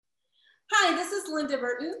this is Linda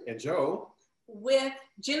Burton. And Joe. With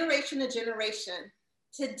Generation to Generation.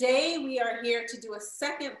 Today, we are here to do a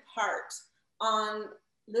second part on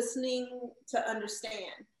listening to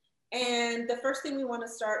understand. And the first thing we want to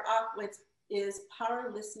start off with is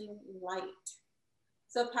Power Listening Light.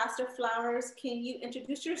 So Pastor Flowers, can you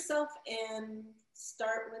introduce yourself and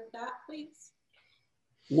start with that, please?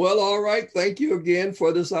 Well, all right. Thank you again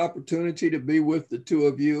for this opportunity to be with the two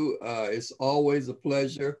of you. It's always a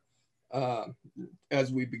pleasure.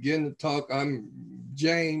 As we begin to talk, I'm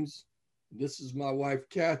James. This is my wife,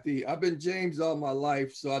 Kathy. I've been James all my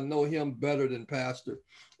life, so I know him better than Pastor.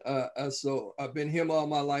 So I've been him all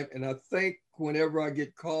my life. And I think whenever I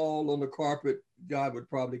get called on the carpet, God would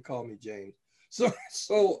probably call me James.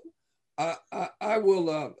 So I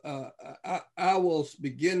will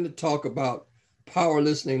begin to talk about Power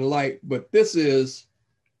Listening Light, but this is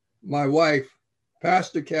my wife,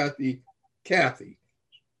 Pastor Kathy,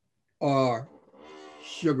 or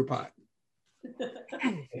Sugar Pot.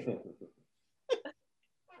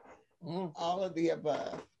 All of the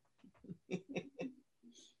above.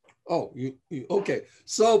 Oh, okay.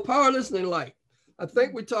 So Power Listening Light. I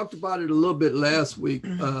think we talked about it a little bit last week.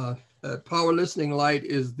 Power Listening Light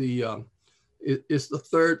is it's the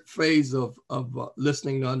third phase of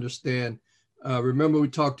listening to understand. Remember, we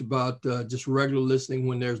talked about just regular listening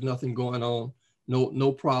when there's nothing going on,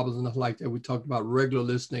 no problems and nothing like that. We talked about regular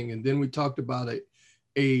listening, and then we talked about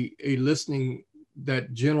a listening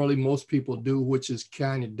that generally most people do, which is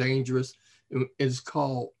kind of dangerous. It's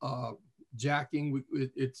called jacking.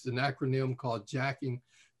 It's an acronym called jacking.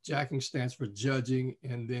 Jacking stands for judging,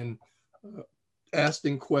 and then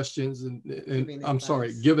asking questions and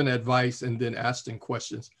giving advice and then asking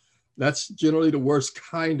questions. That's generally the worst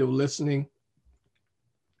kind of listening,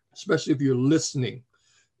 especially if you're listening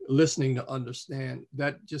to understand.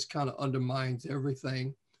 That just kind of undermines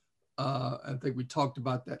everything. I think we talked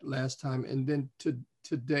about that last time. And then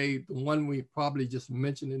today, the one we probably just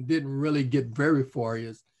mentioned and didn't really get very far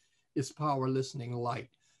is Power Listening Light.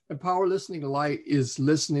 And Power Listening Light is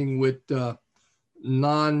listening with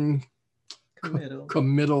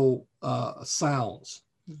non-committal sounds.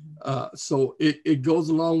 So it goes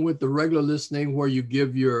along with the regular listening where you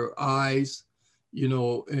give your eyes,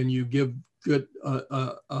 and you give good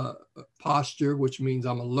posture, which means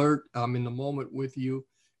I'm alert, I'm in the moment with you.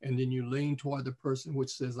 And then you lean toward the person, which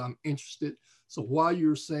says I'm interested. So while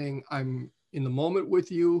you're saying I'm in the moment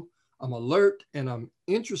with you, I'm alert and I'm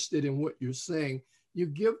interested in what you're saying, you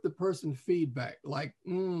give the person feedback like,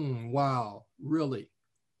 wow, really?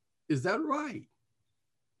 Is that right?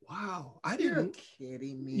 Wow, I didn't. You're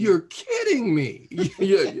kidding me. You're kidding me.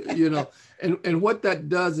 And what that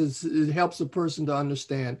does is it helps a person to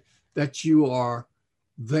understand that you are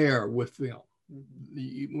there with them.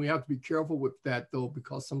 We have to be careful with that, though,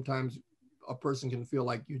 because sometimes a person can feel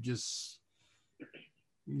like you're just,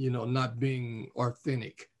 not being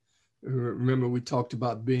authentic. Remember, we talked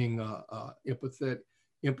about being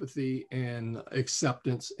empathy and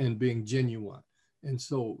acceptance and being genuine. And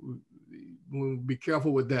so we'll be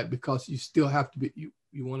careful with that because you still have to be, you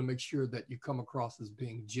want to make sure that you come across as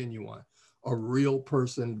being genuine, a real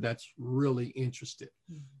person that's really interested.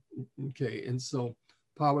 Okay, and so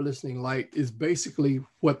Power Listening Light is basically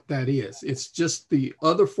what that is. It's just the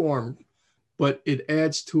other form, but it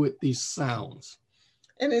adds to it these sounds.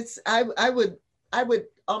 And it's I would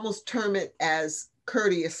almost term it as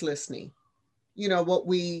courteous listening. What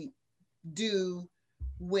we do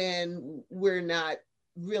when we're not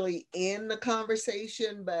really in the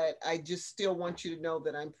conversation, but I just still want you to know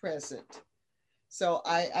that I'm present. So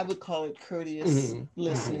I would call it courteous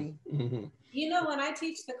listening. When I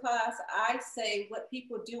teach the class, I say what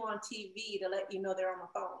people do on TV to let you know they're on the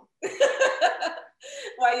phone.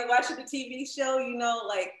 While you're watching the TV show,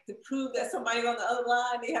 like to prove that somebody's on the other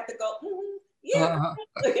line, they have to go, yeah.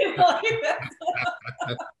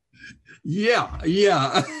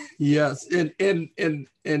 Yes. And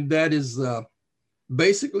that is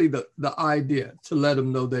basically the idea, to let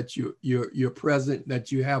them know that you're present,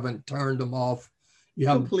 that you haven't turned them off. You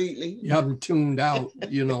haven't tuned out,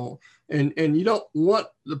 and you don't want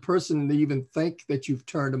the person to even think that you've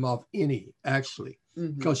turned them off actually,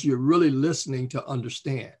 because you're really listening to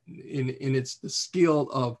understand. And it's the skill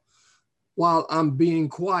of, while I'm being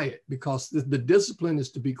quiet, because the discipline is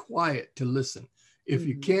to be quiet, to listen. If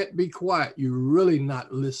you can't be quiet, you're really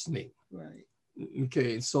not listening. Right.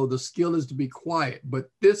 Okay, so the skill is to be quiet, but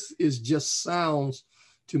this is just sounds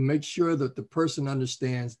to make sure that the person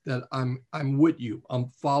understands that I'm with you.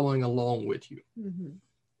 I'm following along with you.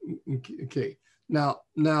 Okay. Now,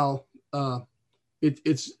 it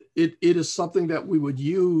is something that we would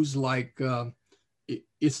use like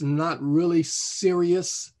it's not really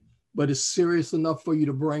serious, but it's serious enough for you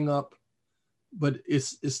to bring up, but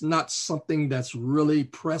it's not something that's really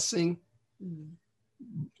pressing. Mm.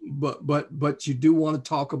 But you do want to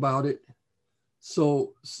talk about it.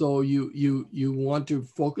 So you want to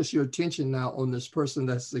focus your attention now on this person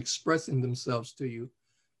that's expressing themselves to you,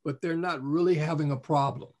 but they're not really having a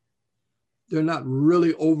problem. They're not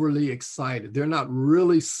really overly excited. They're not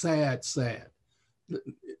really sad,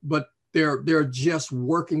 but they're just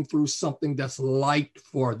working through something that's light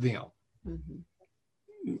for them.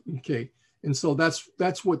 Mm-hmm. Okay. And so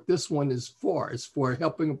that's what this one is for. It's for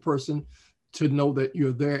helping a person to know that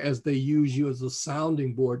you're there as they use you as a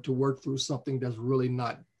sounding board to work through something that's really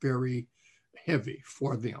not very heavy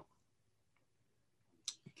for them.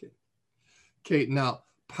 Okay. Okay. Now,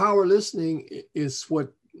 power listening is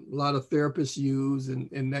what a lot of therapists use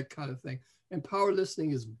and that kind of thing. And power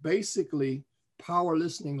listening is basically power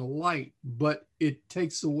listening light, but it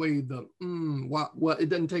takes away the, well, it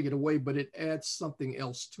doesn't take it away, but it adds something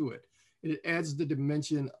else to it. It adds the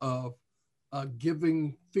dimension of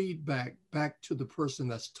giving feedback back to the person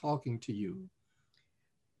that's talking to you.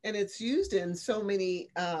 And it's used in so many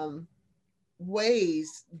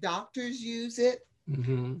ways. Doctors use it.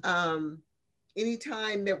 Mm-hmm.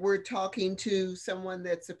 Anytime that we're talking to someone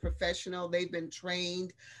that's a professional, they've been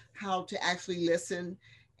trained how to actually listen.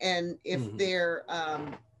 And if mm-hmm. they're,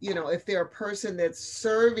 if they're a person that's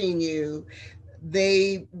serving you,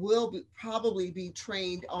 they will probably be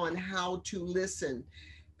trained on how to listen,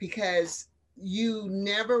 because you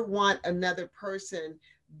never want another person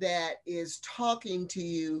that is talking to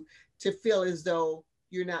you to feel as though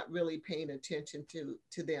you're not really paying attention to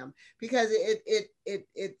them, because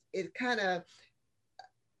it kind of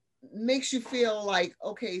makes you feel like,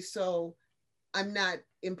 okay, so I'm not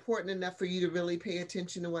important enough for you to really pay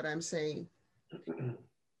attention to what I'm saying.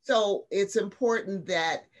 So it's important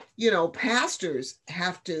that, pastors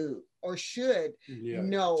have to or should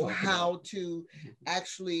know how to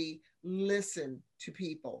actually listen to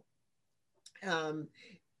people.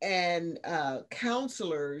 And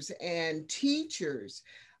counselors and teachers,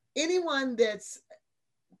 anyone that's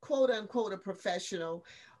quote unquote a professional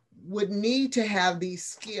would need to have these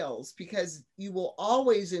skills, because you will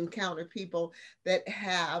always encounter people that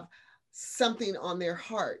have something on their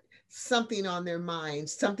heart, something on their mind,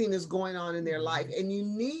 something is going on in their life. And you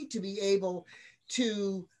need to be able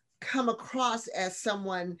to come across as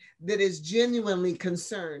someone that is genuinely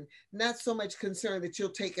concerned, not so much concerned that you'll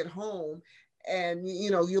take it home and,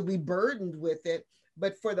 you'll be burdened with it.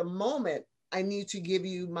 But for the moment, I need to give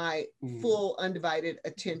you my full undivided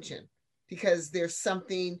attention, because there's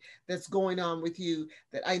something that's going on with you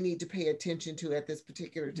that I need to pay attention to at this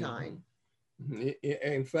particular time.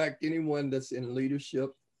 In fact, anyone that's in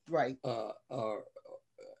leadership, right,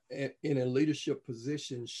 in a leadership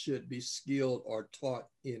position should be skilled or taught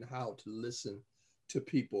in how to listen to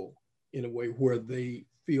people in a way where they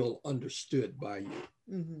feel understood by you.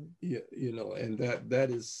 Mm-hmm. And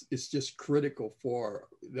that is, it's just critical for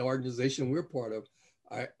the organization we're part of.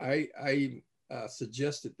 I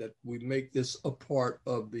suggested that we make this a part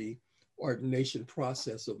of the ordination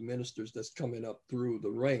process of ministers that's coming up through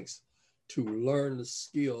the ranks, to learn the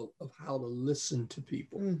skill of how to listen to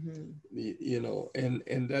people. Mm-hmm.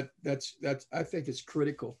 And that's I think it's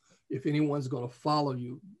critical. If anyone's going to follow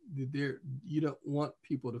you, you don't want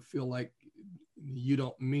people to feel like you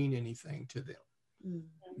don't mean anything to them.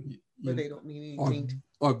 Mm-hmm. Or they don't mean anything.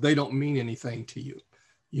 Or they don't mean anything to you.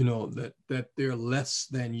 That they're less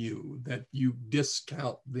than you, that you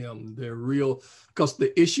discount them. They're real, because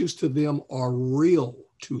the issues to them are real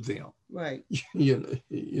to them. Right.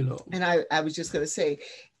 And I was just going to say,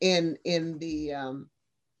 in the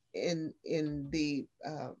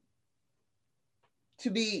to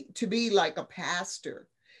be like a pastor,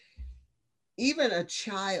 even a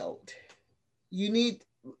child,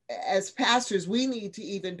 as pastors, we need to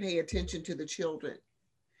even pay attention to the children,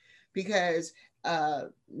 because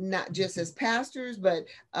not just as pastors, but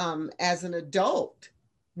as an adult,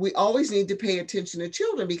 we always need to pay attention to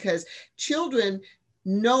children, because children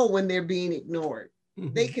know when they're being ignored.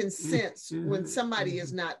 Mm-hmm. They can sense when somebody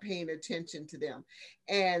is not paying attention to them.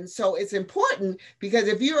 And so it's important, because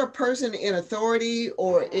if you're a person in authority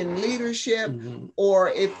or in leadership, or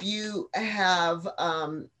if you have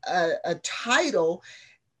a title,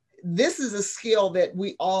 this is a skill that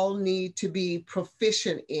we all need to be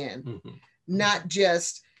proficient in. Not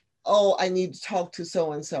just, I need to talk to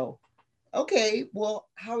so-and-so. Okay, well,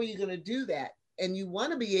 how are you going to do that? And you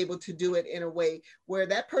want to be able to do it in a way where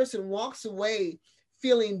that person walks away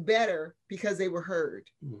feeling better because they were heard.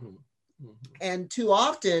 And too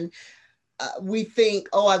often, we think,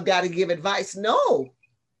 oh, I've got to give advice. No,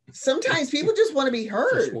 sometimes people just want to be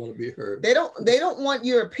heard. Just want to be heard. They don't want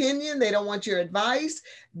your opinion. They don't want your advice.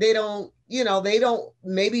 They don't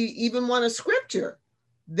maybe even want a scripture.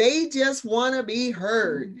 They just want to be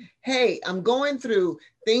heard. Hey, I'm going through,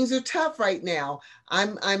 things are tough right now.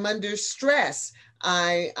 I'm under stress.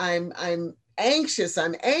 I'm anxious.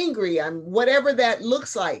 I'm angry. I'm whatever that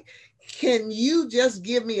looks like. Can you just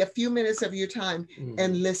give me a few minutes of your time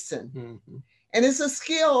and listen? And it's a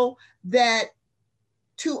skill that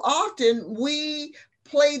too often we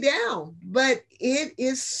play down, but it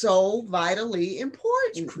is so vitally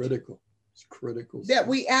important. It's critical. It's critical that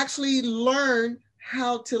we actually learn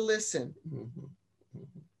how to listen.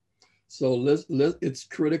 So it's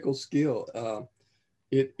critical skill.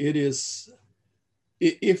 It is,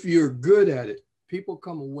 if you're good at it, people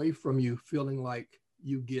come away from you feeling like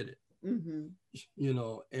you get it. You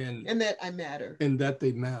know, and that I matter, and that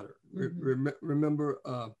they matter. Remember,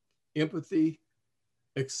 empathy,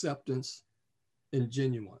 acceptance, and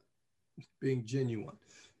being genuine,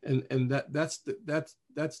 and that's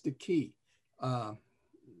the key.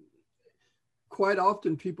 Quite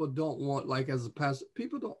often, people don't want, like as a pastor,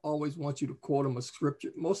 people don't always want you to quote them a scripture.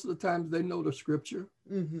 Most of the times, they know the scripture.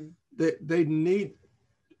 They need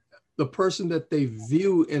the person that they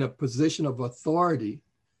view in a position of authority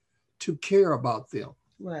to care about them.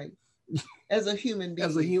 Right. As a human being.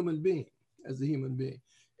 As a human being.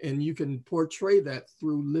 And you can portray that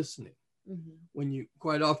through listening. When you,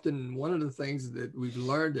 quite often, one of the things that we've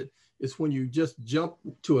learned is when you just jump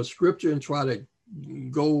to a scripture and try to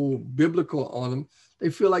go biblical on them, they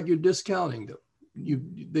feel like you're discounting them.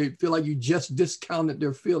 They feel like you just discounted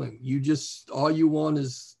their feeling. All you want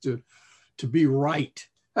is to be right.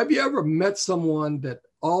 Have you ever met someone that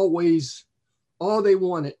all they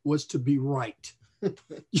wanted was to be right?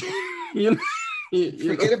 Forget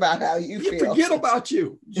about how you feel. Forget about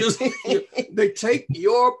you. They take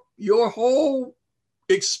your whole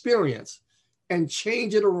experience and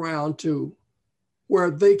change it around to where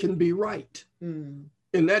they can be right. And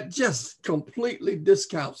that just completely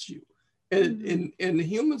discounts you. And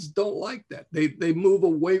humans don't like that. They move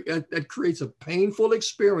away. That creates a painful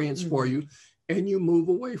experience for you, and you move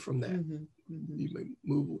away from that. You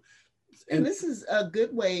move. And this is a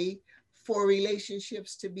good way for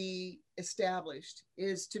relationships to be established,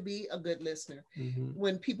 is to be a good listener.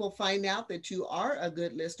 When people find out that you are a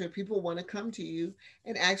good listener, people want to come to you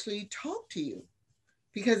and actually talk to you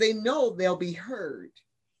because they know they'll be heard.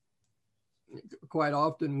 Quite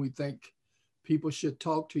often we think people should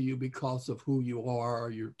talk to you because of who you are,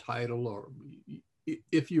 or your title, or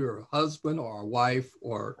if you're a husband or a wife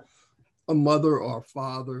or a mother or a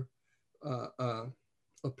father, a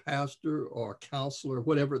pastor or a counselor,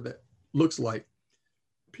 whatever that looks like.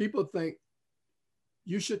 People think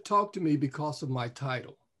you should talk to me because of my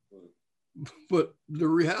title. But the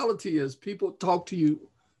reality is people talk to you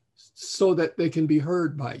so that they can be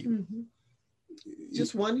heard by you.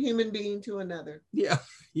 Just one human being to another. Yeah.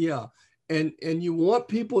 And you want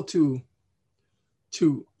people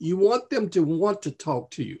you want them to want to talk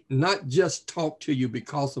to you, not just talk to you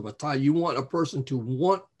because of a title. You want a person to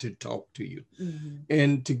want to talk to you.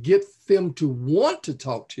 And to get them to want to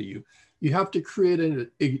talk to you, you have to create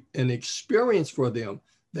an experience for them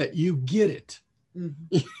that you get it.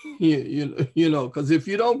 You know, because if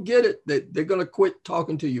you don't get it, they're going to quit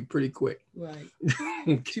talking to you pretty quick. Right.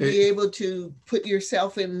 Okay. To be able to put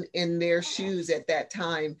yourself in their shoes at that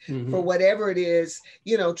time for whatever it is,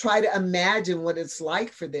 try to imagine what it's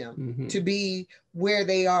like for them to be where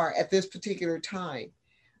they are at this particular time.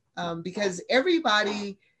 Because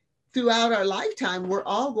everybody throughout our lifetime, we're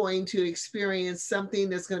all going to experience something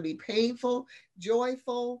that's going to be painful,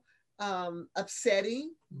 joyful,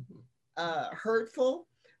 upsetting, hurtful.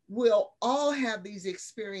 We'll all have these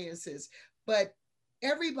experiences, but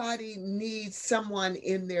everybody needs someone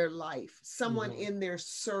in their life, someone in their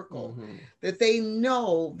circle that they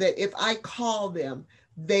know that if I call them,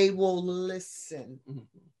 they will listen,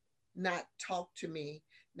 not talk to me,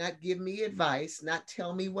 not give me advice, not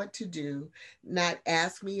tell me what to do, not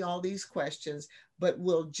ask me all these questions, but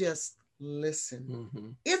will just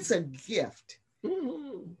listen. It's a gift.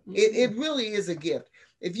 It really is a gift.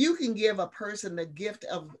 If you can give a person the gift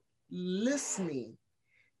of listening,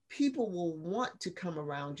 people will want to come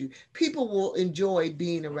around you. People will enjoy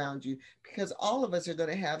being around you, because all of us are going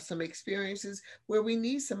to have some experiences where we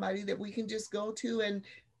need somebody that we can just go to and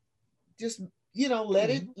just,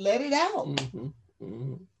 let it out.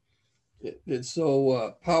 And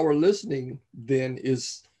so power listening then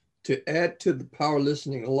is to add to the power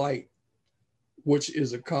listening light, which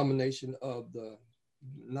is a combination of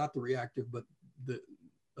not the reactive, but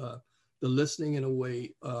the listening in a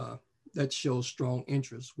way that shows strong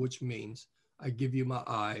interest, which means I give you my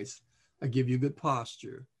eyes, I give you good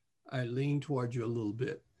posture, I lean toward you a little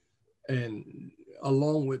bit, and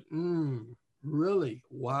along with, really,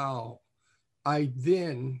 wow, I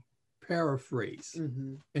then paraphrase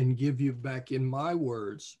and give you back in my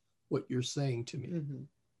words what you're saying to me.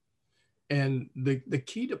 And the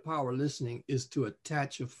key to power listening is to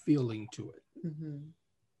attach a feeling to it.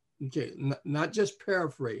 Okay, not just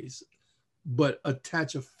paraphrase, but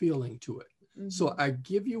attach a feeling to it. So I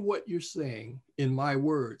give you what you're saying in my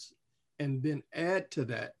words, and then add to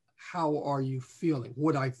that, how are you feeling?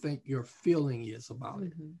 What I think your feeling is about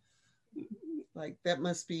it. Like that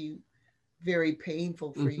must be very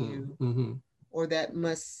painful for you, or that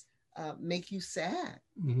must make you sad.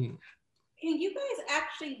 Can you guys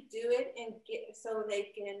actually do it and get so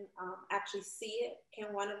they can actually see it?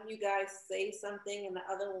 Can one of you guys say something and the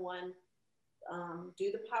other one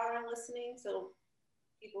do the power of listening so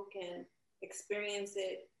people can experience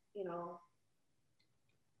it, you know?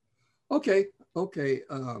 Okay.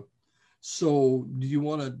 So do you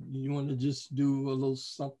want to just do a little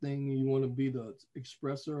something? You want to be the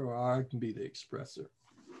expressor, or I can be the expressor?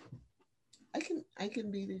 I can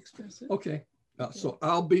be the expressor. Okay. So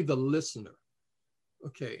I'll be the listener.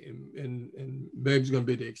 Okay, and Babe's gonna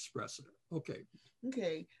be the expressor. Okay.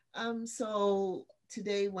 Okay. So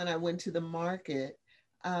today when I went to the market,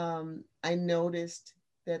 I noticed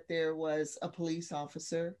that there was a police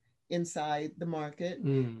officer inside the market,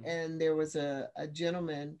 and there was a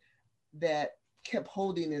gentleman that kept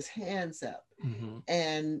holding his hands up,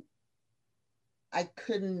 and I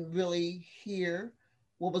couldn't really hear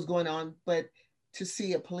what was going on, but to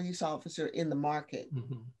see a police officer in the market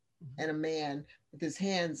and a man with his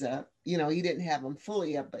hands up, you know, he didn't have them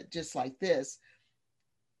fully up, but just like this,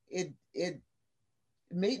 it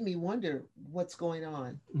made me wonder what's going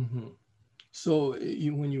on. So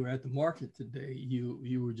when you were at the market today,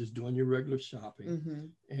 you were just doing your regular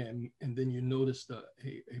shopping, and then you noticed a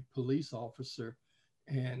police officer,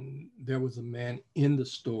 and there was a man in the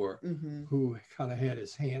store who kind of had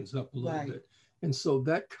his hands up a little bit. And so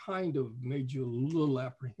that kind of made you a little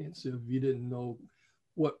apprehensive. You didn't know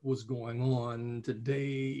what was going on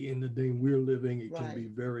today. In the day we're living, it can be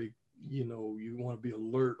very, you know, you want to be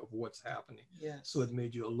alert of what's happening. So it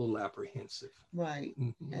made you a little apprehensive.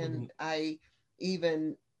 And I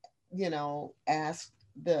even, you know, asked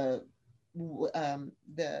the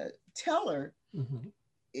teller,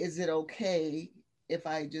 is it okay if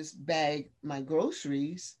I just bag my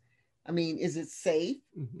groceries? I mean, is it safe?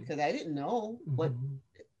 Because I didn't know what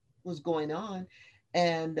was going on.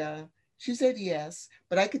 And she said yes,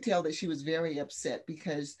 but I could tell that she was very upset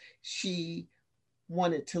because she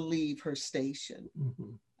wanted to leave her station.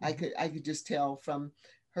 I could just tell from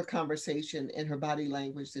her conversation and her body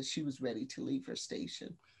language that she was ready to leave her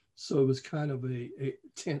station. So it was kind of a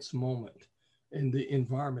tense moment, and the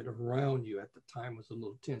environment around you at the time was a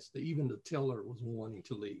little tense. Even the teller was wanting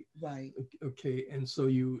to leave. Okay, and so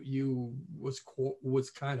you was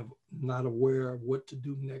kind of not aware of what to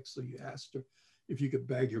do next. So you asked her if you could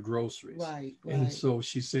bag your groceries. And so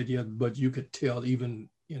she said, yeah, but you could tell even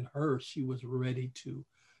in her, she was ready to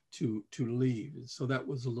leave. And so that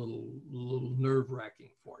was a little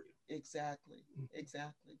nerve-wracking for you. Exactly.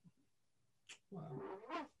 Wow.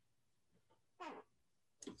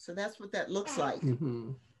 So that's what that looks like.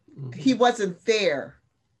 He wasn't there,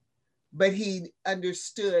 but he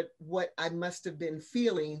understood what I must have been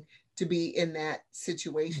feeling to be in that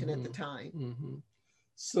situation at the time.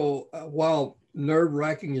 So while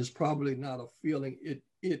nerve-wracking is probably not a feeling,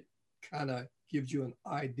 it kind of gives you an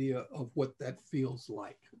idea of what that feels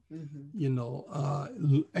like. You know,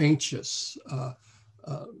 anxious,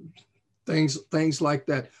 things like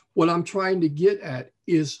that. What I'm trying to get at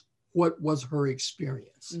is, what was her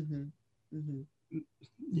experience? You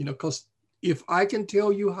know, because if I can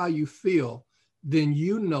tell you how you feel, then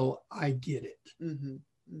you know I get it.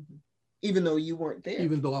 Even though you weren't there.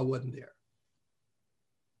 Even though I wasn't there.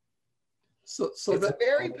 So it's a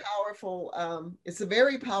very powerful. It's a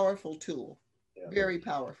very powerful tool. Very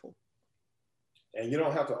powerful. And you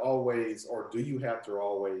don't have to always, or do you have to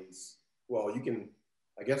always? Well, you can.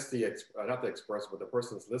 I guess not the express, but the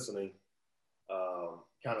person's listening.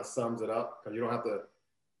 Kind of sums it up, because you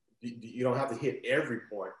don't have to hit every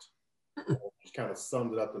point. Just kind of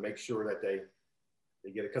sums it up to make sure that they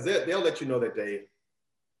get it, because they'll let you know that they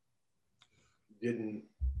didn't.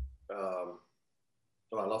 Oh,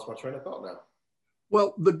 I lost my train of thought now.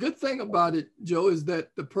 Well, the good thing about it, Joe, is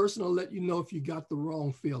that the person will let you know if you got the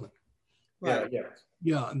wrong feeling. Yeah.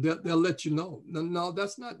 Yeah, and they'll let you know. No, no,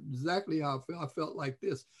 that's not exactly how I felt. I felt like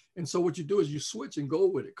this. And so what you do is you switch and go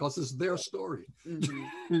with it because it's their story.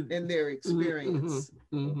 Mm-hmm. And their experience.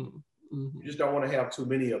 You just don't want to have too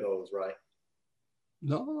many of those, right?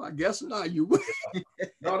 No, I guess not. You would.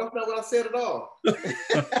 No, that's not what I said at all.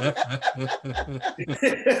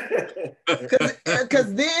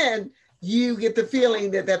 Because then you get the feeling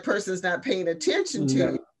that that person's not paying attention to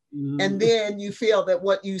you. And then you feel that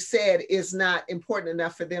what you said is not important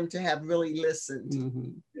enough for them to have really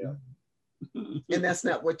listened. Yeah. And that's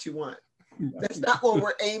not what you want. That's not what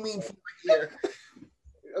we're aiming for here.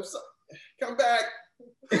 Come back.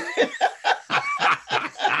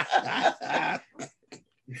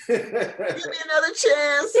 Give me another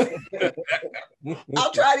chance.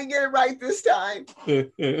 I'll try to get it right this time.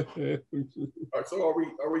 So are we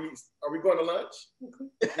going to lunch?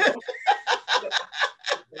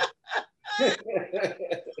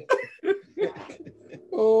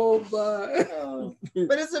 Oh my.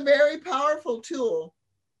 But it's a very powerful tool.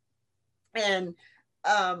 And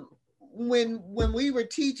when we were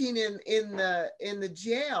teaching in the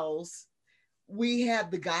jails, we had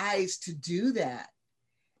the guys to do that.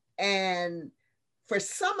 And for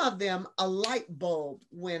some of them, a light bulb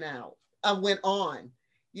went on,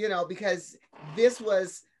 you know, because this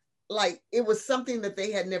was like, it was something that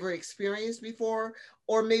they had never experienced before,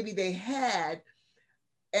 or maybe they had.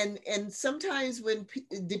 And sometimes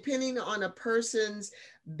depending on a person's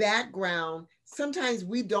background, sometimes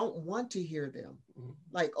we don't want to hear them.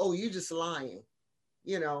 Like, oh, you're just lying.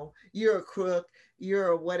 You know, you're a crook, you're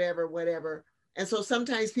a whatever. And so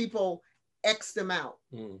sometimes people X them out.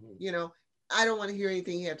 You know, I don't want to hear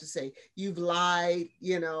anything you have to say. You've lied,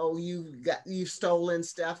 you know, you've stolen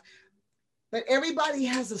stuff. But everybody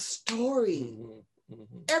has a story.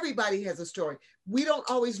 Everybody has a story. We don't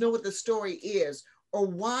always know what the story is or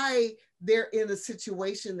why they're in the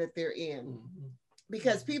situation that they're in.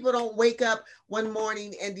 Because people don't wake up one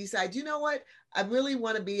morning and decide, you know what, I really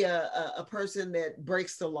want to be a person that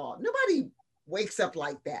breaks the law. Nobody wakes up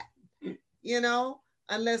like that, you know,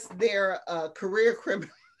 unless they're a career criminal.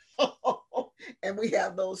 And we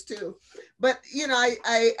have those too. But, you know,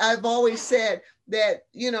 I've always said that,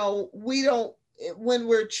 you know, we don't, when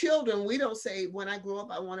we're children, we don't say, when I grow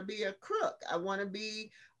up, I want to be a crook. I want to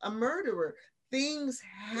be a murderer. Things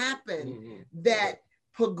happen that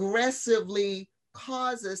progressively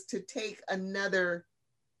cause us to take another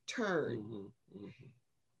turn.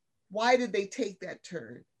 Why did they take that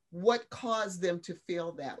turn? What caused them to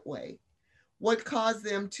feel that way? What caused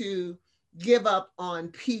them to give up on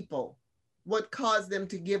people? What caused them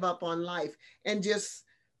to give up on life and just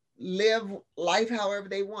live life however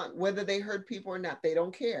they want, whether they hurt people or not? They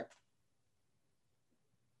don't care.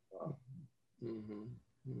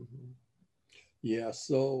 Yeah,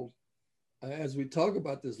 so as we talk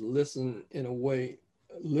about this, listen in a way,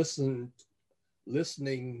 listening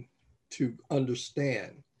to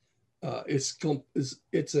understand.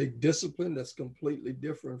 It's a discipline that's completely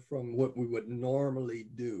different from what we would normally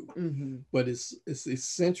do, but it's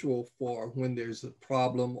essential for when there's a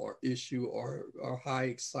problem or issue or high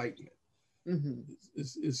excitement.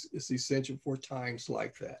 It's essential for times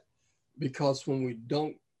like that, because when we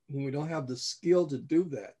don't have the skill to do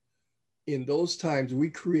that, in those times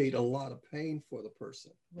we create a lot of pain for the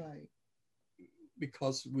person, right?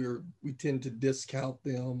 Because we tend to discount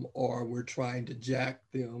them, or we're trying to jack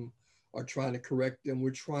them, or trying to correct them.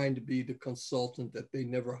 We're trying to be the consultant that they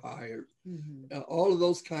never hired. All of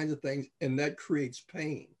those kinds of things, and that creates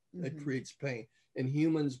pain. That creates pain, and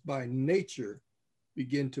humans by nature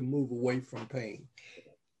begin to move away from pain.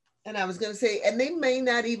 And I was going to say, and they may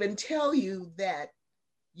not even tell you that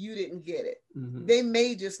you didn't get it. They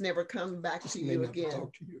may just never come back to you again.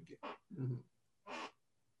 Talk to you again.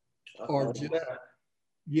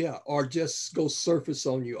 Or just go surface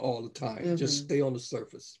on you all the time. Just stay on the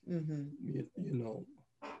surface. You know,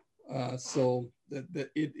 so that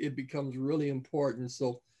it becomes really important.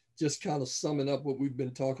 So just kind of summing up what we've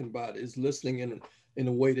been talking about is listening in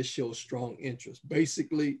a way that shows strong interest.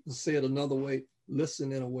 Basically, to say it another way,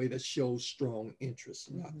 listen in a way that shows strong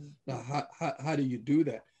interest. Now, how do you do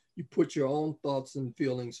that? You put your own thoughts and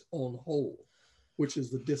feelings on hold, which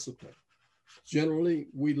is the discipline. Generally,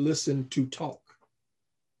 we listen to talk.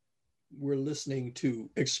 We're listening to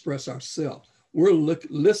express ourselves. We're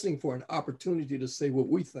listening for an opportunity to say what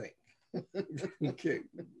we think. Okay.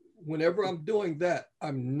 Whenever I'm doing that,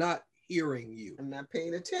 I'm not hearing you. I'm not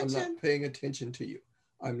paying attention. I'm not paying attention to you.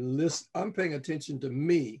 I'm paying attention to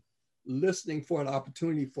me, listening for an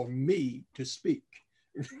opportunity for me to speak.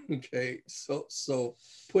 Okay, so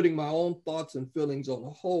putting my own thoughts and feelings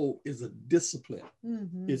on hold is a discipline.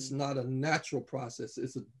 Mm-hmm. It's not a natural process.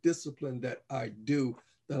 It's a discipline that I do,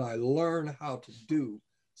 that I learn how to do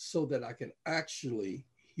so that I can actually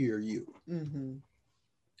hear you. Mm-hmm.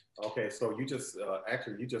 Okay, so you just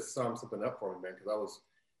actually you just summed something up for me, man. Because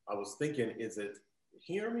I was thinking, is it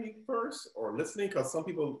hear me first or listening? Because some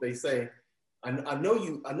people they say, I know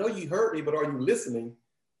you heard me, but are you listening?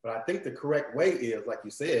 But I think the correct way is, like you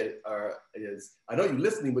said, is I know you're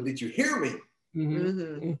listening, but did you hear me? Mm-hmm.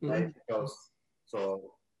 Mm-hmm. Mm-hmm. Right? Because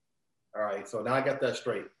so all right, so now I got that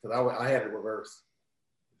straight because I had it reversed.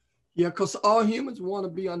 Yeah, because all humans want to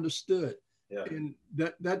be understood. Yeah. And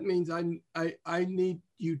that means I need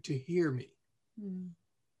you to hear me, Mm-hmm.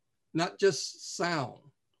 not just sound,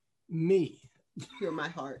 me. Hear my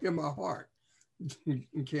heart. Hear my heart.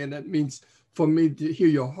 Okay, and that means for me to hear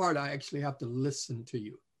your heart, I actually have to listen to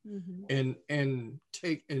you. Mm-hmm. And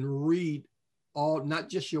take and read all, not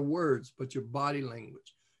just your words, but your body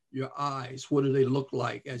language, your eyes. What do they look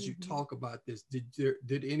like as you talk about this?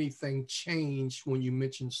 Did anything change when you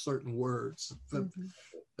mentioned certain words?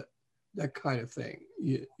 That kind of thing.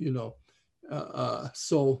 You know.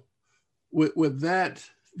 So with that,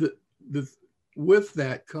 with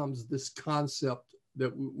that comes this concept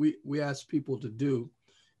that we ask people to do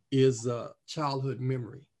is childhood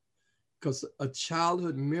memory. Because a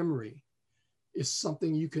childhood memory is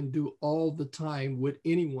something you can do all the time with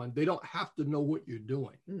anyone. They don't have to know what you're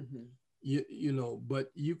doing, you know,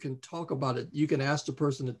 but you can talk about it. You can ask the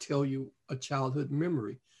person to tell you a childhood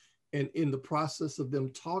memory. And in the process of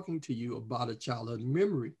them talking to you about a childhood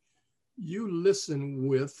memory, you listen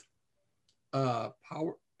with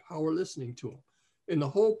power listening to them. And the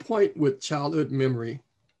whole point with childhood memory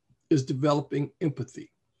is developing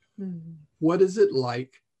empathy. What is it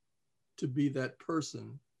like to be that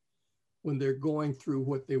person when they're going through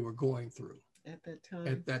what they were going through at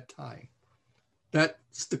that time?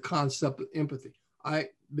 That's the concept of empathy.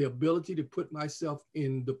 The ability to put myself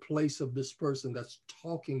in the place of this person that's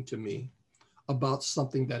talking to me about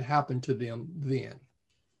something that happened to them then.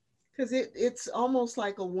 Because it's almost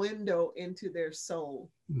like a window into their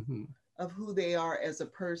soul of who they are as a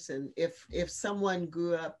person. If someone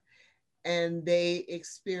grew up and they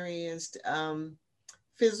experienced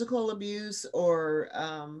physical abuse or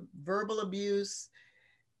verbal abuse,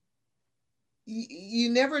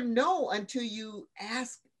 you never know until you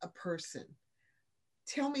ask a person,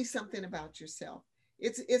 tell me something about yourself.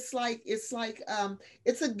 It's like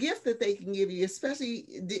it's a gift that they can give you, especially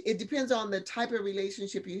it depends on the type of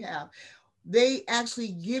relationship you have. They actually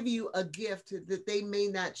give you a gift that they may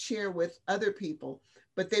not share with other people,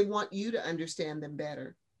 but they want you to understand them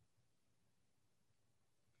better.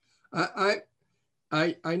 I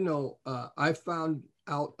know. I found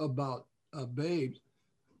out about Babe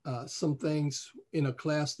some things in a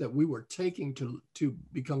class that we were taking to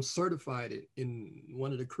become certified in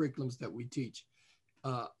one of the curriculums that we teach.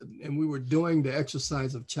 And we were doing the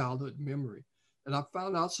exercise of childhood memory. And I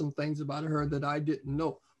found out some things about her that I didn't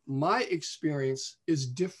know. My experience is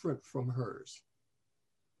different from hers.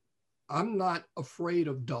 I'm not afraid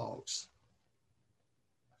of dogs.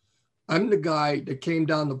 I'm the guy that came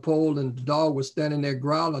down the pole and the dog was standing there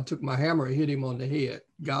growling. I took my hammer and hit him on the head,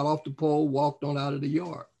 got off the pole, walked on out of the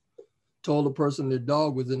yard, told the person the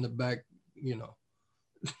dog was in the back, you know.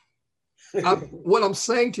 What I'm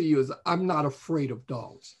saying to you is I'm not afraid of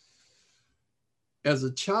dogs. As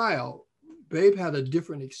a child, Babe had a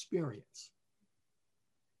different experience.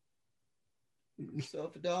 So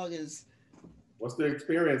if a dog is... What's the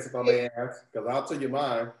experience, if I may ask? Because I'll tell you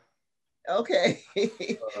mine. Okay.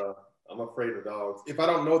 I'm afraid of dogs. If I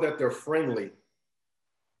don't know that they're friendly,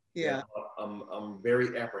 yeah, I'm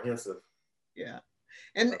very apprehensive. Yeah.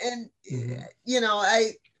 And you know,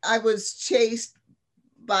 I was chased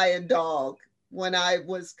by a dog when I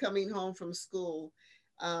was coming home from school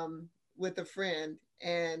with a friend,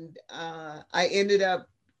 and I ended up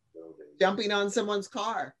jumping on someone's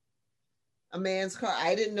car, a man's car.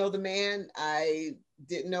 I didn't know the man. I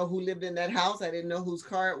didn't know who lived in that house. I didn't know whose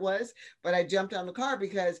car it was, but I jumped on the car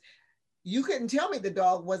because you couldn't tell me the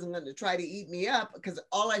dog wasn't going to try to eat me up, because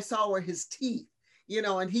all I saw were his teeth, you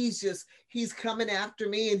know, and he's coming after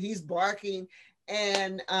me and he's barking.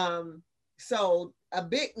 And so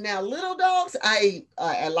now little dogs, I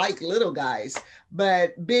like little guys,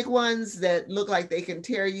 but big ones that look like they can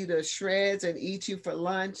tear you to shreds and eat you for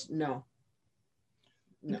lunch, no.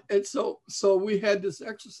 And so we had this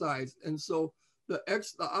exercise, and so the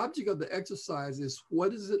object of the exercise is,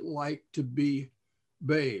 what is it like to be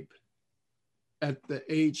Babe at the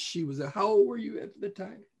age she was at? How old were you at the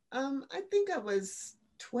time? I think I was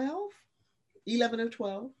 12. 11 or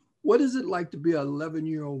 12. What is it like to be an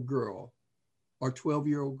 11-year-old girl or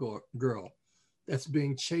 12-year-old girl that's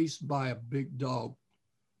being chased by a big dog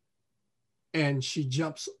and she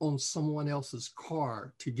jumps on someone else's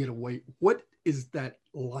car to get away? What is that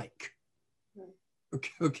like?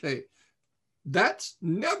 Okay. That's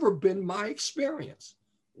never been my experience.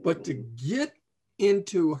 But to get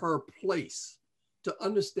into her place, to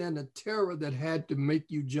understand the terror that had to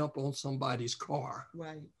make you jump on somebody's car.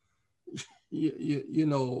 Right. You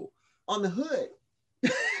know. On the hood.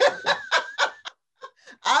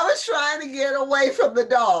 I was trying to get away from the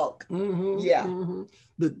dog. Mm-hmm, yeah. Mm-hmm.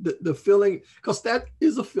 The feeling, because that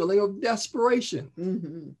is a feeling of desperation.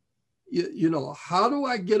 Mm-hmm. You know, how do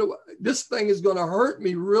I get away? This thing is going to hurt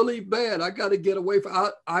me really bad. I got to get away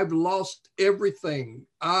from. I've lost everything.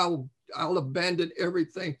 I'll abandon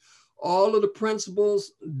everything. All of the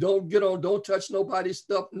principles. Don't touch nobody's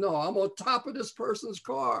stuff. No, I'm on top of this person's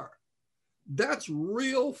car. That's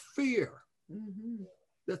real fear. Mm-hmm.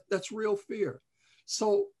 That's real fear.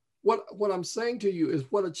 So what I'm saying to you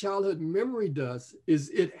is what a childhood memory does is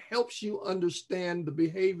it helps you understand the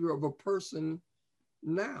behavior of a person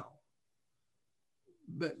now.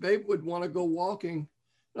 But they would want to go walking.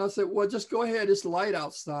 And I said, well, just go ahead. It's light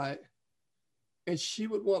outside. And she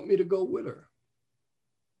would want me to go with her.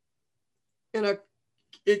 And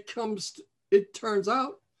it turns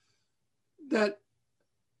out that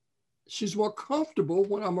she's more comfortable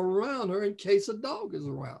when I'm around her in case a dog is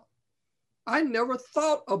around. I never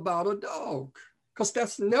thought about a dog because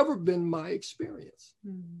that's never been my experience.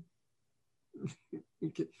 Mm-hmm.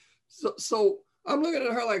 Okay. So I'm looking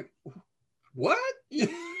at her like, what?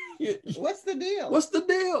 What's the deal? What's the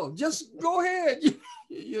deal? Just go ahead.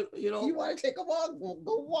 You know. You want to take a walk? Well,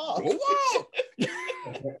 go walk. Go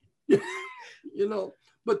walk. You know,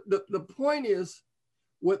 but the point is,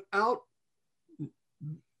 without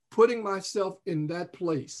putting myself in that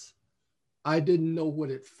place, I didn't know what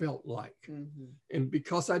it felt like. Mm-hmm. And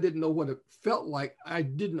because I didn't know what it felt like, I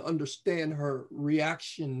didn't understand her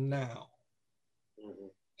reaction now. Mm-hmm.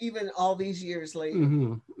 Even all these years later.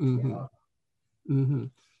 Mm-hmm. Mm-hmm. Yeah. Mm-hmm.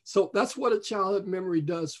 So that's what a childhood memory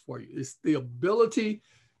does for you. It's the ability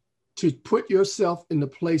to put yourself in the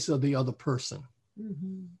place of the other person,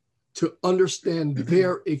 mm-hmm. to understand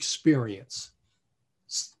their experience,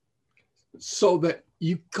 so that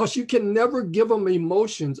because you can never give them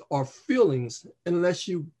emotions or feelings unless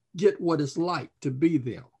you get what it's like to be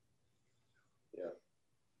them. Yeah.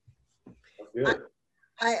 That's good.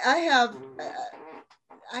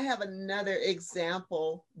 I have another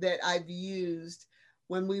example that I've used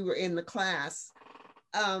when we were in the class.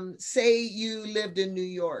 Say you lived in New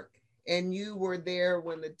York and you were there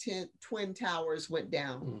when the Twin Towers went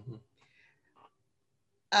down.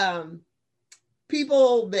 Mm-hmm.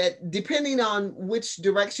 People that, depending on which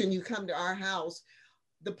direction you come to our house,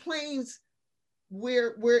 the planes,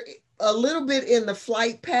 we're a little bit in the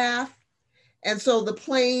flight path. And so the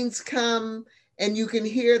planes come and you can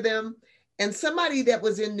hear them. And somebody that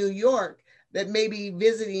was in New York that may be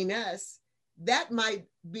visiting us, that might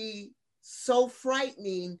be so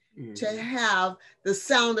frightening mm-hmm. to have the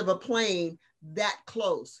sound of a plane that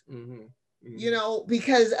close, mm-hmm. Mm-hmm. you know,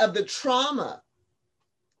 because of the trauma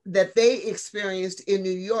that they experienced in New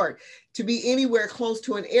York. To be anywhere close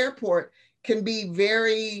to an airport can be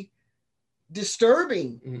very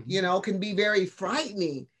disturbing, mm-hmm. you know, can be very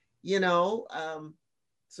frightening, you know.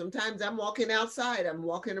 Sometimes I'm walking outside, I'm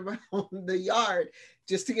walking around the yard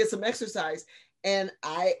just to get some exercise, and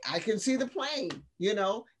I can see the plane, you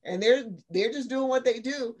know, and they're just doing what they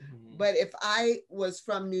do. Mm-hmm. But if I was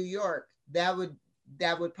from New York, that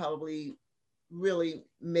would probably really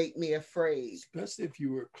make me afraid. Especially if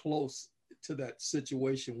you were close to that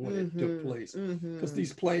situation when mm-hmm. it took place. Because mm-hmm.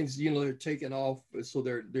 these planes, you know, they're taking off, so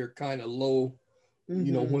they're kind of low, mm-hmm.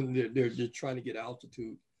 you know, when they're just trying to get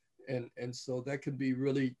altitude. And so that could be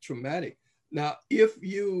really traumatic. Now, if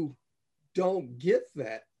you don't get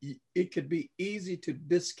that, it could be easy to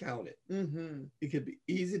discount it. Mm-hmm. It could be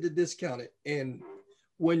easy to discount it. And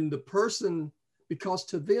when the person, because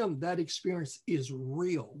to them, that experience is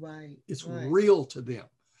real. Right. It's real to them.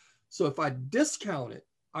 So if I discount it,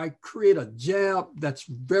 I create a jab that's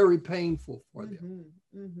very painful for mm-hmm. them.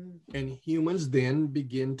 Mm-hmm. And humans then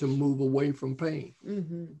begin to move away from pain.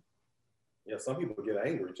 Mm-hmm. Yeah, some people get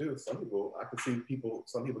angry too. I can see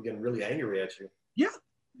some people getting really angry at you. Yeah,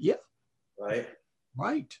 yeah. Right?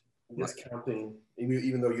 Right. Discounting,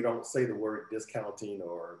 even though you don't say the word discounting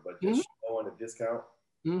but just mm-hmm. showing a discount,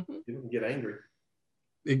 mm-hmm. people can get angry.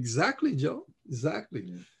 Exactly, Joe.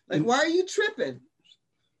 Exactly. Like, why are you tripping?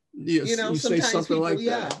 Yes, you know, you say something like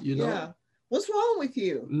that, you know. Yeah. What's wrong with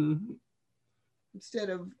you? Mm-hmm. Instead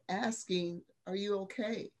of asking, Are you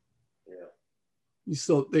okay? Yeah.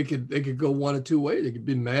 So they could go one or two ways. They could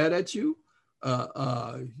be mad at you.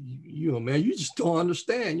 You know, man, you just don't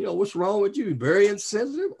understand. You know, what's wrong with you? Very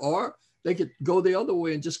insensitive. Or they could go the other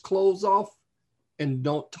way and just close off and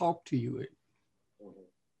don't talk to you. Mhm.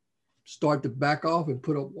 Start to back off and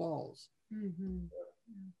put up walls. Mm-hmm.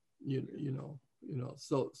 You know.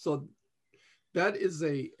 So that is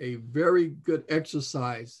a very good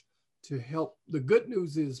exercise to help. The good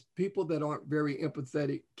news is people that aren't very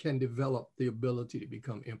empathetic can develop the ability to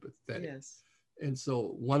become empathetic. Yes. And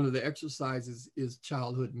so one of the exercises is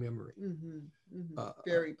childhood memory. Mm-hmm. Mm-hmm.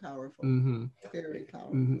 Very powerful. Mm-hmm. Very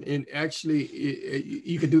powerful. Mm-hmm. And actually,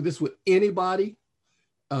 you can do this with anybody.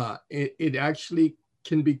 It actually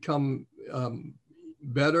can become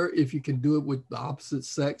better if you can do it with the opposite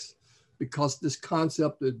sex, because this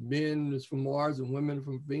concept that men is from Mars and women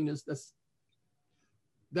from Venus,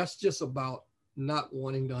 that's just about not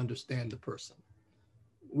wanting to understand the person.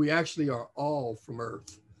 We actually are all from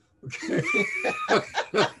Earth. Okay.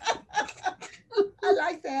 I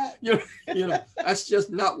like that. you know, that's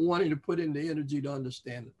just not wanting to put in the energy to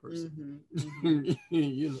understand the person. Mm-hmm.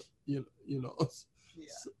 Mm-hmm. you know. Yeah.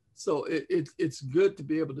 So it's good to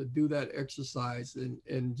be able to do that exercise,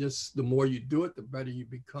 and just the more you do it, the better you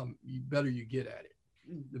become. The better you get at it.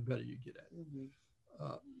 The better you get at it.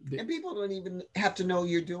 Mm-hmm. And people don't even have to know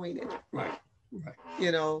you're doing it. Right.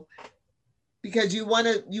 You know, because you want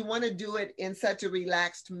to do it in such a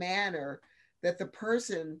relaxed manner that the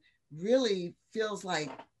person really feels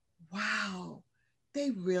like, wow,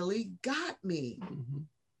 they really got me. Mm-hmm.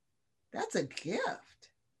 That's a gift.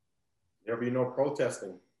 There'll be no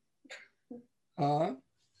protesting. I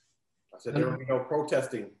said there will be no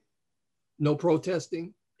protesting. No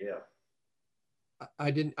protesting. Yeah. I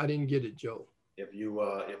didn't get it, Joe.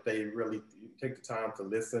 If they really take the time to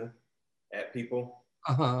listen at people,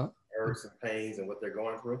 hurts and pains and what they're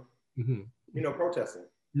going through, protesting.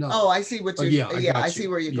 No. Oh, I see what you're. I see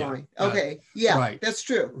where you're going. Okay. Yeah, right. That's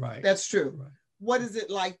true. Right. That's true. Right. What is it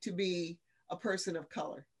like to be a person of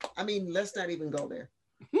color? I mean, let's not even go there.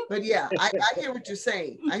 But yeah, I hear what you're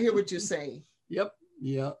saying. I hear what you're saying. Yep.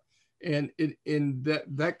 Yeah. And in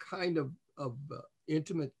that kind of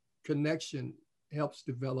intimate connection helps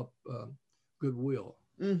develop goodwill.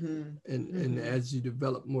 Mm-hmm. And as you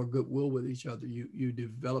develop more goodwill with each other, you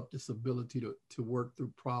develop this ability to work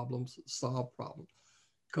through problems, solve problems,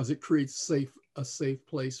 because it creates a safe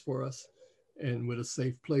place for us. And with a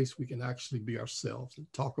safe place, we can actually be ourselves and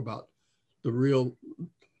talk about the real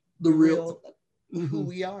who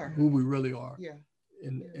we are, who we really are. Yeah.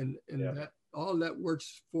 And that all that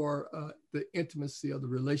works for the intimacy of the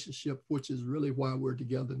relationship, which is really why we're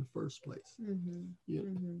together in the first place. Mm-hmm. You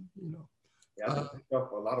Mm-hmm. know. Yeah, I think a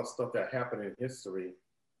lot of stuff that happened in history,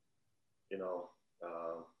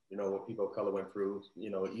 what people of color went through,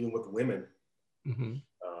 even with women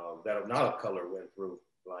that are not of color went through.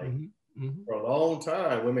 Like for a long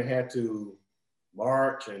time, women had to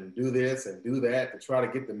march and do this and do that to try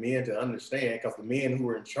to get the men to understand, because the men who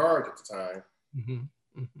were in charge at the time,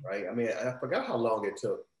 right? I mean, I forgot how long it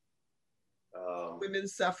took.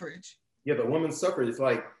 Women's suffrage. Yeah, the women's suffrage. It's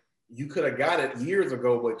like you could have got it years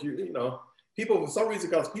ago, but people, for some reason,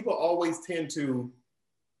 because people always tend to,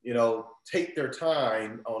 take their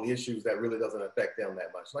time on issues that really doesn't affect them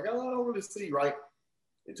that much. Like, I don't really see, right?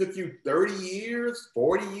 It took you 30 years,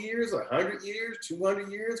 40 years, 100 years,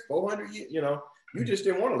 200 years, 400 years, you just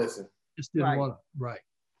didn't want to listen. Just didn't want to, right.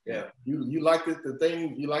 Yeah, you liked the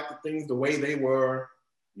things the way they were.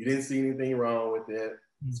 You didn't see anything wrong with it.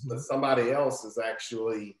 But somebody else is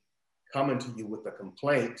actually coming to you with a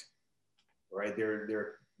complaint, right?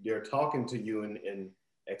 They're talking to you and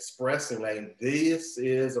expressing like, this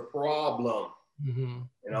is a problem,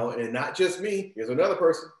 and not just me. Here's another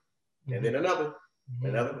person, and then another,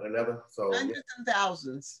 another. So hundreds and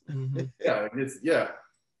thousands.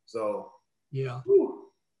 So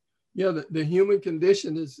whew. Yeah. The human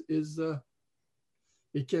condition is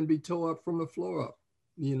it can be tore up from the floor up.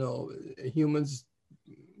 Humans,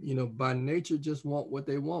 by nature just want what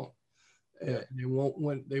they want. They want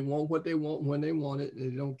what they want when they want it. They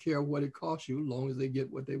don't care what it costs you, as long as they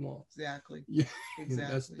get what they want. Exactly. Yeah,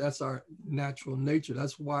 exactly. That's our natural nature.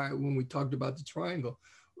 That's why when we talked about the triangle,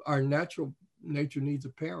 our natural nature needs a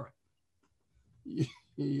parent.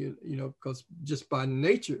 Because just by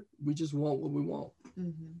nature, we just want what we want.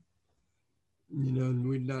 And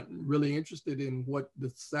we're not really interested in what the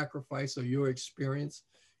sacrifice or your experience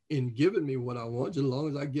in giving me what I want, as long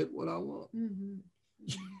as I get what I want.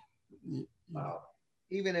 Wow.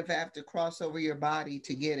 Even if I have to cross over your body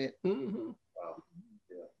to get it. Wow.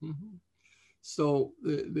 Yeah. So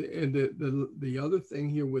the other thing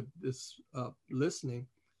here with this listening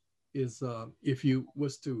is if you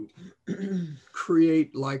was to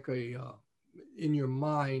create like a in your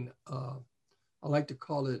mind, I like to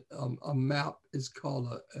call it a map. Is called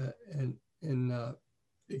an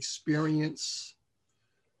experience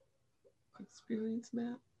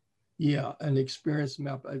map. Yeah, an experience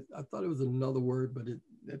map. I thought it was another word, but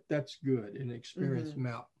that's good. An experience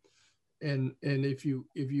map. And if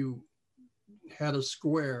you had a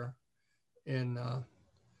square, and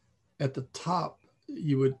at the top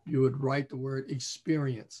you would write the word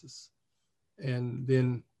experiences, and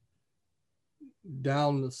then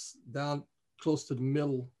down close to the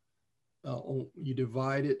middle, you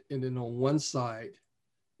divide it, and then on one side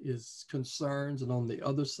is concerns, and on the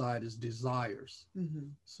other side is desires.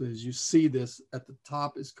 So as you see this, at the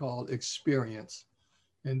top is called experience,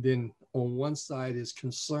 and then on one side is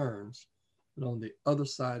concerns, and on the other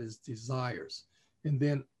side is desires. And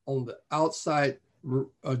then on the outside,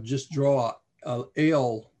 just draw a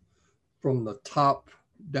L from the top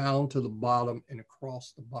down to the bottom and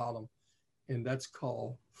across the bottom, and that's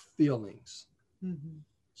called feelings.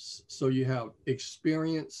 So you have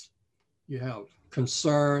experience, you have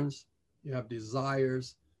concerns, you have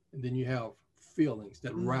desires, and then you have feelings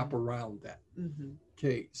that wrap around that.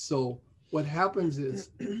 Okay, so what happens is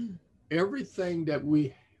everything that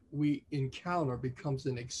we encounter becomes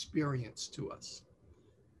an experience to us.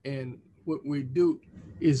 And what we do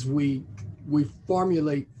is we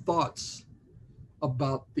formulate thoughts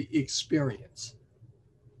about the experience.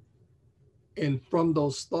 And from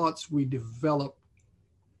those thoughts, we develop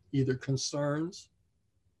either concerns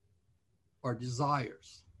or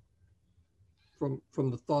desires from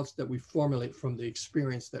the thoughts that we formulate from the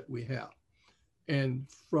experience that we have. And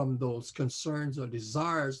from those concerns or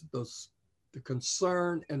desires, the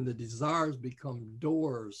concern and the desires become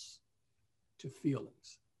doors to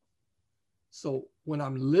feelings. So when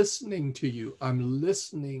I'm listening to you, I'm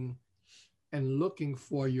listening and looking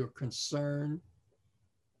for your concern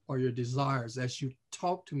or your desires as you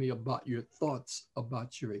talk to me about your thoughts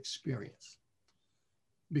about your experience.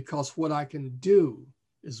 Because what I can do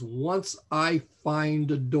is, once I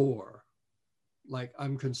find a door, like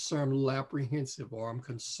I'm concerned, a little apprehensive, or I'm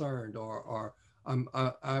concerned, or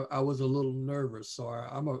I was a little nervous, or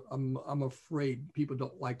I'm afraid. People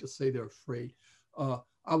don't like to say they're afraid.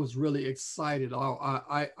 I was really excited.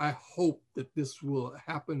 I hope that this will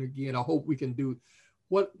happen again. I hope we can do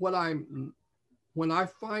when I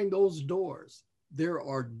find those doors, they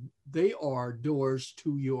are doors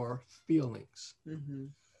to your feelings.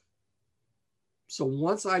 So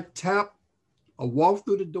once I walk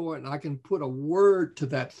through the door and I can put a word to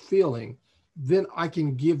that feeling, then I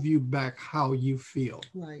can give you back how you feel.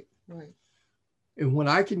 Right. And when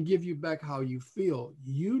I can give you back how you feel,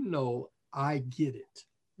 you know I get it.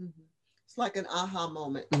 It's like an aha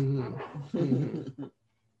moment.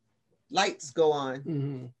 Lights go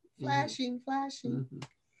on. Flashing.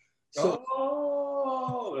 So,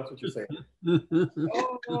 oh, that's what you're saying.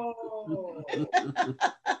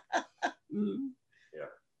 Yeah.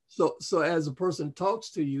 So as a person talks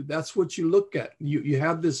to you, that's what you look at. You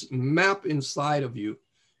have this map inside of you,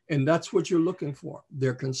 and that's what you're looking for.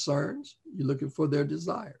 Their concerns, you're looking for their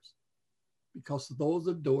desires, because those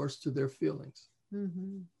are doors to their feelings.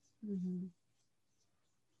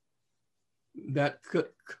 That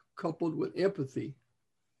coupled with empathy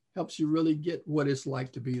helps you really get what it's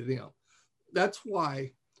like to be them. That's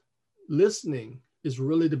why listening is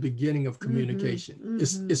really the beginning of communication.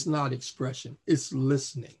 It's not expression, it's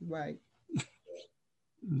listening. Right.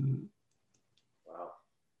 Wow.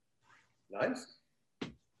 Nice.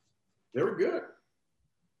 Very good.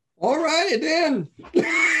 All righty then.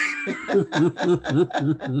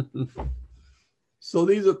 So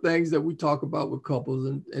these are things that we talk about with couples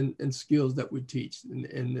and skills that we teach.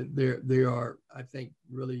 And they are, I think,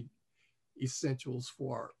 really essentials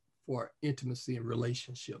for intimacy and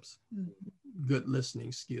relationships. Good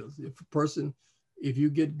listening skills. If you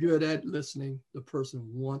get good at listening, the person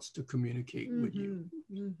wants to communicate with you.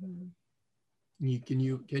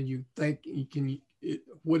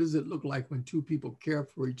 What does it look like when two people care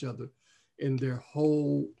for each other in their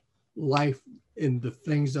whole life, and the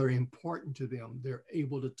things that are important to them, they're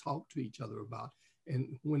able to talk to each other about.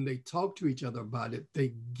 And when they talk to each other about it,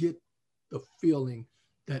 they get the feeling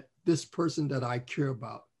that this person that I care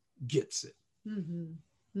about gets it. Nice.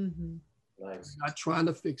 They're not trying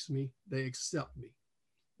to fix me. They accept me.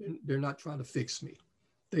 They're not trying to fix me.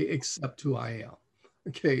 They accept who I am.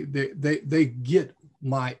 Okay, they get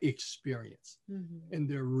my experience, and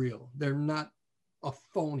they're real. They're not a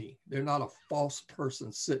phony. They're not a false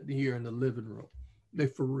person sitting here in the living room. They're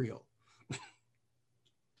for real.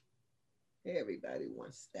 Everybody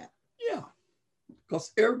wants that. Yeah,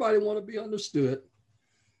 because everybody want to be understood.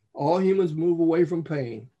 All humans move away from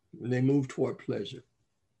pain and they move toward pleasure.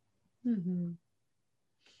 Mm-hmm.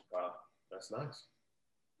 Wow, that's nice.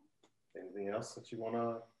 Anything else that you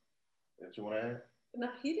wanna add? No,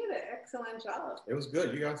 he did an excellent job. It was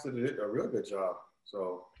good. You guys did a real good job.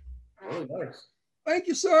 So really nice. Thank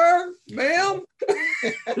you, sir, ma'am.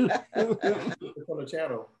 It's on the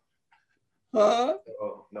channel. Huh?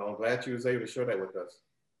 So, no, I'm glad you was able to share that with us.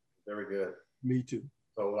 Very good. Me too.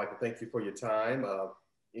 So I'd like to thank you for your time.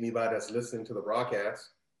 Anybody that's listening to the broadcast,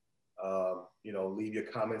 leave your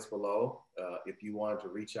comments below. If you want to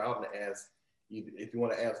reach out and ask, if you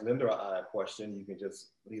want to ask Linda a question, you can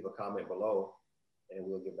just leave a comment below and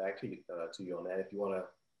we'll get back to you on that. If you want to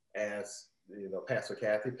ask, Pastor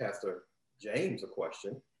Kathy, Pastor James a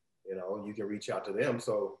question, you can reach out to them.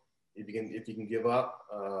 So if you can give up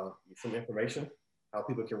some information, how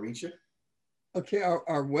people can reach you. Okay,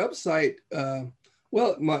 our website,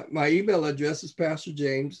 my email address is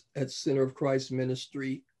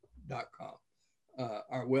pastorjames@centerofchristministry.com.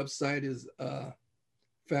 Our website is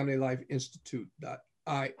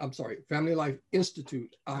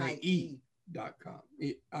familylifeinstitute.com.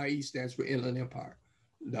 IE stands for Inland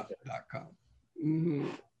Empire.com. Mm-hmm.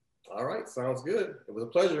 All right, sounds good. It was a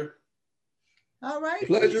pleasure. All right.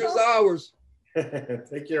 Pleasure is ours.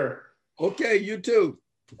 Take care. Okay, you too.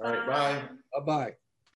 All right, bye. Bye-bye.